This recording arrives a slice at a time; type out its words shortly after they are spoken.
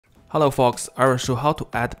Hello folks, I will show how to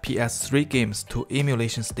add PS3 games to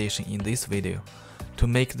EmulationStation in this video. To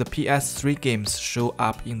make the PS3 games show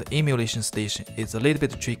up in the EmulationStation is a little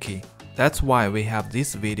bit tricky. That's why we have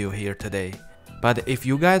this video here today. But if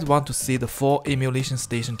you guys want to see the full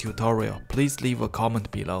EmulationStation tutorial, please leave a comment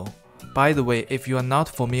below. By the way, if you are not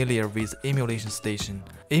familiar with EmulationStation,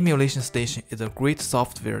 EmulationStation is a great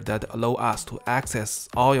software that allows us to access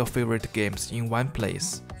all your favorite games in one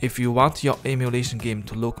place. If you want your emulation game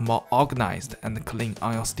to look more organized and clean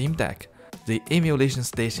on your Steam Deck, the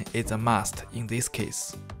EmulationStation is a must in this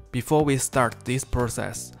case. Before we start this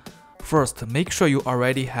process, first make sure you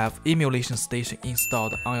already have EmulationStation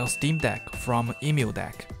installed on your Steam Deck from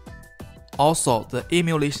EmuDeck. Also, the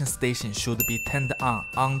EmulationStation should be turned on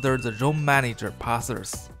under the ROM Manager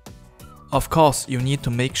parsers. Of course, you need to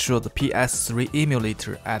make sure the PS3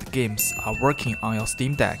 emulator and games are working on your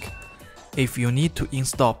Steam Deck. If you need to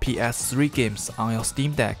install PS3 games on your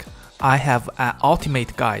Steam Deck, I have an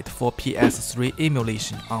ultimate guide for PS3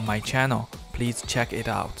 emulation on my channel, please check it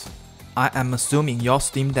out. I am assuming your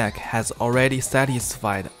Steam Deck has already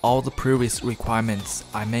satisfied all the previous requirements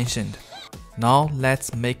I mentioned. Now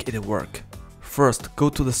let's make it work. First, go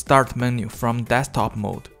to the Start menu from Desktop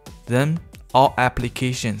mode, then All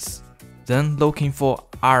Applications, then looking for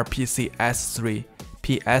RPCS3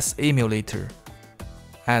 PS Emulator,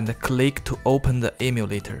 and click to open the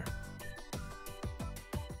emulator.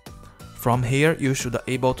 From here, you should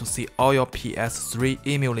be able to see all your PS3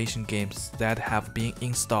 emulation games that have been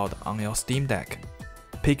installed on your Steam Deck.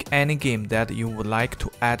 Pick any game that you would like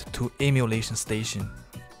to add to EmulationStation.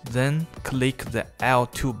 Then click the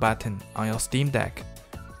L2 button on your Steam Deck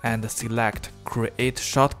and select Create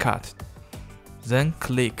Shortcut. Then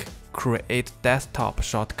click Create Desktop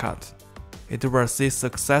Shortcut. It will say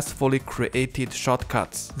successfully created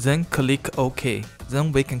shortcuts. Then click OK.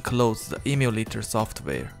 Then we can close the emulator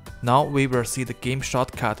software. Now we will see the game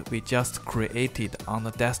shortcut we just created on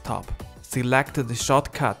the desktop. Select the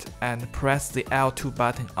shortcut and press the L2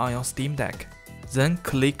 button on your Steam Deck. Then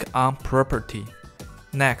click on Property.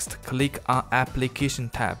 Next, click on Application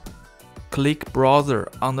tab. Click Browser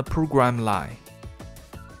on the program line.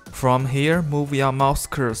 From here, move your mouse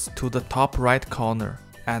cursor to the top right corner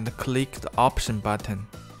and click the Option button.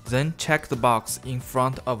 Then check the box in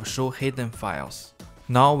front of Show Hidden Files.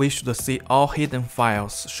 Now we should see all hidden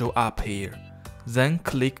files show up here. Then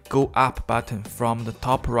click Go Up button from the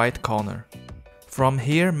top right corner. From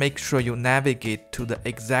here, make sure you navigate to the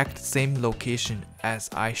exact same location as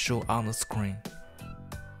I show on the screen.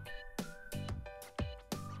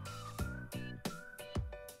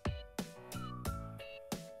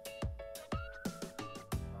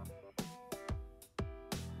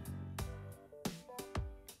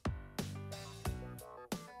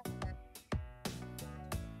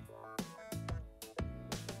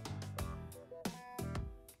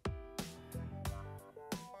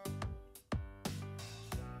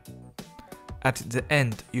 At the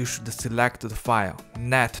end, you should select the file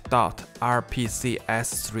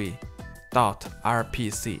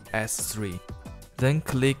net.rpcs3.rpcs3. Then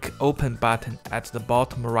click Open button at the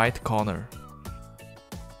bottom right corner.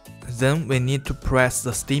 Then we need to press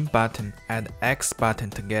the Steam button and X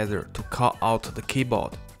button together to call out the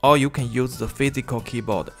keyboard, or you can use the physical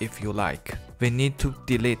keyboard if you like. We need to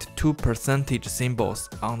delete 2 percentage symbols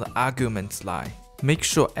on the arguments line. Make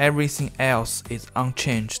sure everything else is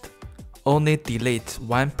unchanged. Only delete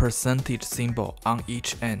 1 percentage symbol on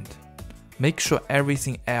each end. Make sure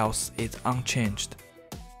everything else is unchanged.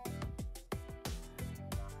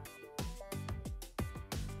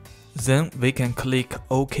 Then we can click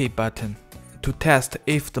OK button. To test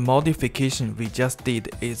if the modification we just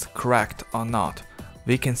did is correct or not,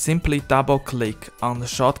 we can simply double click on the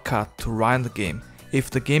shortcut to run the game.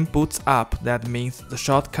 If the game boots up, that means the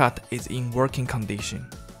shortcut is in working condition.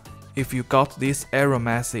 If you got this error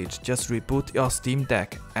message, just reboot your Steam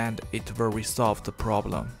Deck and it will resolve the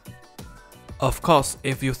problem. Of course,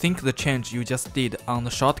 if you think the change you just did on the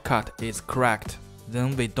shortcut is correct,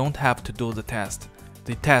 then we don't have to do the test.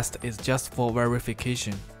 The test is just for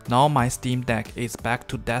verification. Now my Steam Deck is back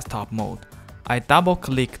to desktop mode. I double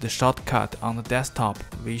click the shortcut on the desktop,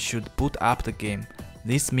 we should boot up the game.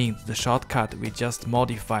 This means the shortcut we just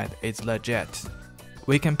modified is legit.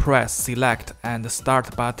 We can press Select and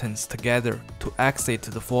Start buttons together to exit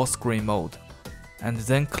the full screen mode, and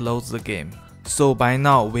then close the game. So by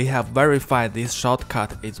now we have verified this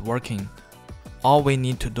shortcut is working. All we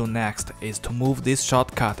need to do next is to move this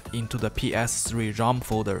shortcut into the PS3 ROM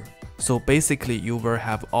folder. So basically you will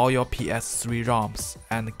have all your PS3 ROMs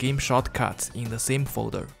and game shortcuts in the same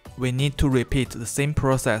folder. We need to repeat the same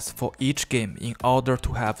process for each game in order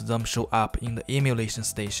to have them show up in the emulation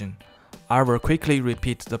station. I will quickly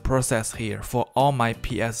repeat the process here for all my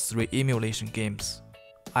PS3 emulation games.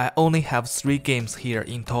 I only have 3 games here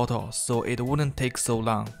in total, so it wouldn't take so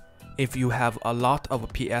long. If you have a lot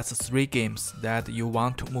of PS3 games that you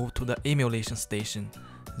want to move to the emulation station,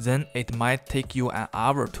 then it might take you an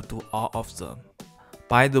hour to do all of them.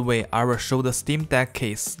 By the way, I will show the Steam Deck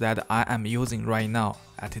case that I am using right now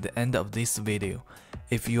at the end of this video.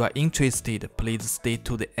 If you are interested, please stay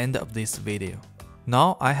to the end of this video.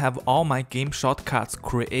 Now I have all my game shortcuts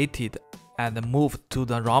created and moved to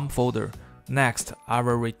the ROM folder. Next, I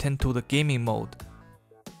will return to the gaming mode.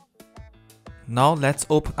 Now let's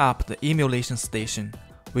open up the emulation station.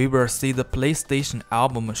 We will see the PlayStation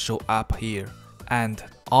album show up here, and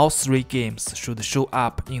all 3 games should show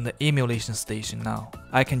up in the emulation station now.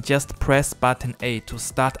 I can just press button A to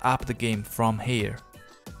start up the game from here.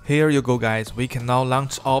 Here you go guys, we can now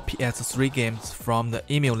launch all PS3 games from the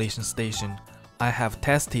emulation station. I have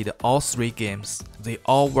tested all 3 games. They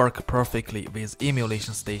all work perfectly with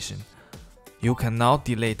emulation station. You can now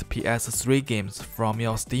delete PS3 games from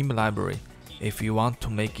your Steam library if you want to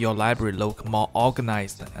make your library look more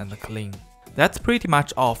organized and clean. That's pretty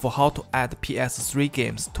much all for how to add PS3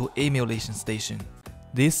 games to emulation station.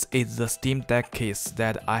 This is the Steam Deck case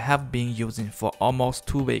that I have been using for almost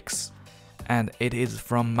 2 weeks, and it is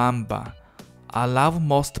from Mamba. I love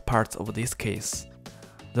most parts of this case.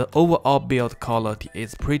 The overall build quality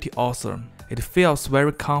is pretty awesome. It feels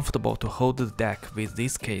very comfortable to hold the deck with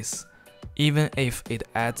this case, even if it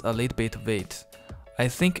adds a little bit of weight. I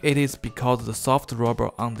think it is because the soft rubber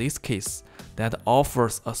on this case that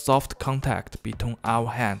offers a soft contact between our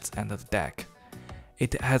hands and the deck.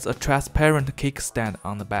 It has a transparent kickstand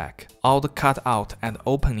on the back. All the cutout and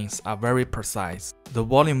openings are very precise. The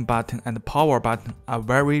volume button and power button are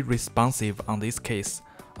very responsive on this case.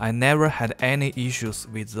 I never had any issues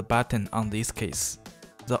with the button on this case.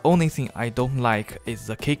 The only thing I don't like is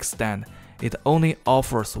the kickstand. It only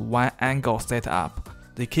offers one angle setup.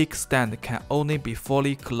 The kickstand can only be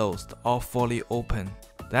fully closed or fully open.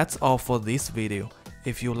 That's all for this video.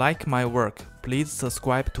 If you like my work, please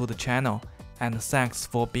subscribe to the channel, and thanks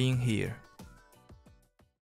for being here.